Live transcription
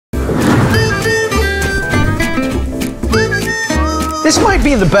This might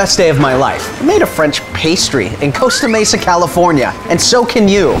be the best day of my life. I made a French pastry in Costa Mesa, California, and so can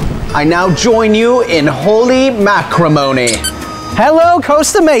you. I now join you in holy matrimony. Hello,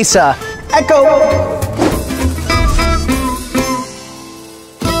 Costa Mesa. Echo.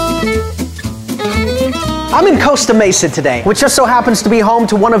 I'm in Costa Mesa today, which just so happens to be home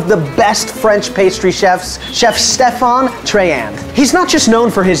to one of the best French pastry chefs, Chef Stephane Treand. He's not just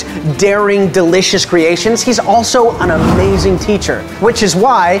known for his daring, delicious creations, he's also an amazing teacher, which is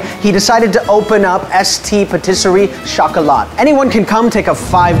why he decided to open up ST Patisserie Chocolat. Anyone can come take a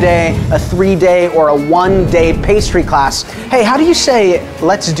 5-day, a 3-day, or a 1-day pastry class. Hey, how do you say,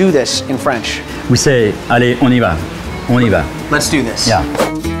 let's do this in French? We say, allez, on y va. On y va. Let's do this. Yeah.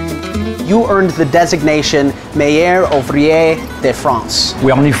 You earned the designation Meilleur Ouvrier de France.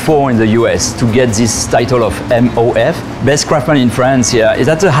 We're only 4 in the US to get this title of MOF, Best Craftsman in France. Yeah,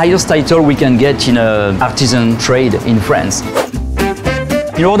 that's the highest title we can get in an artisan trade in France.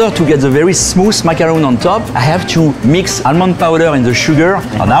 In order to get the very smooth macaron on top, I have to mix almond powder in the sugar.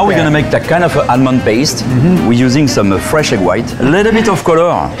 And now we're gonna make that kind of almond paste. We're using some fresh egg white, a little bit of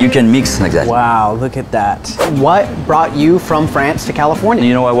color. You can mix like that. Wow, look at that. What brought you from France to California?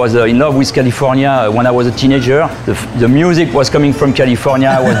 You know, I was in love with California when I was a teenager. The music was coming from California.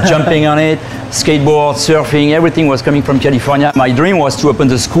 I was jumping on it, skateboard, surfing, everything was coming from California. My dream was to open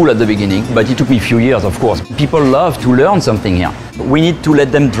the school at the beginning, but it took me a few years, of course. People love to learn something here. We need to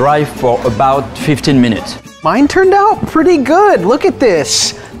let them drive for about 15 minutes. Mine turned out pretty good. Look at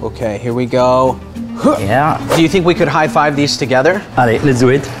this. Okay, here we go. Yeah. Do you think we could high-five these together? Allez, let's do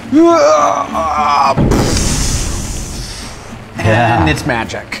it. And it's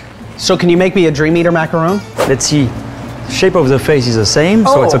magic. So can you make me a Dream Eater macaron? Let's see. The shape of the face is the same,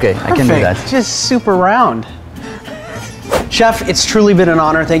 so it's okay. Perfect. I can do that. Just super round. Chef, it's truly been an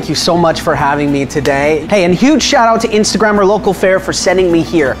honor. Thank you so much for having me today. Hey, and huge shout out to Instagrammer Local Fair for sending me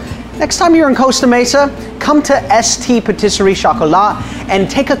here. Next time you're in Costa Mesa, come to ST Patisserie Chocolat and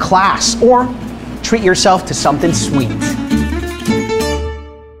take a class or treat yourself to something sweet.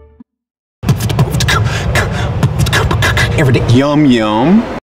 Every day. Yum, yum.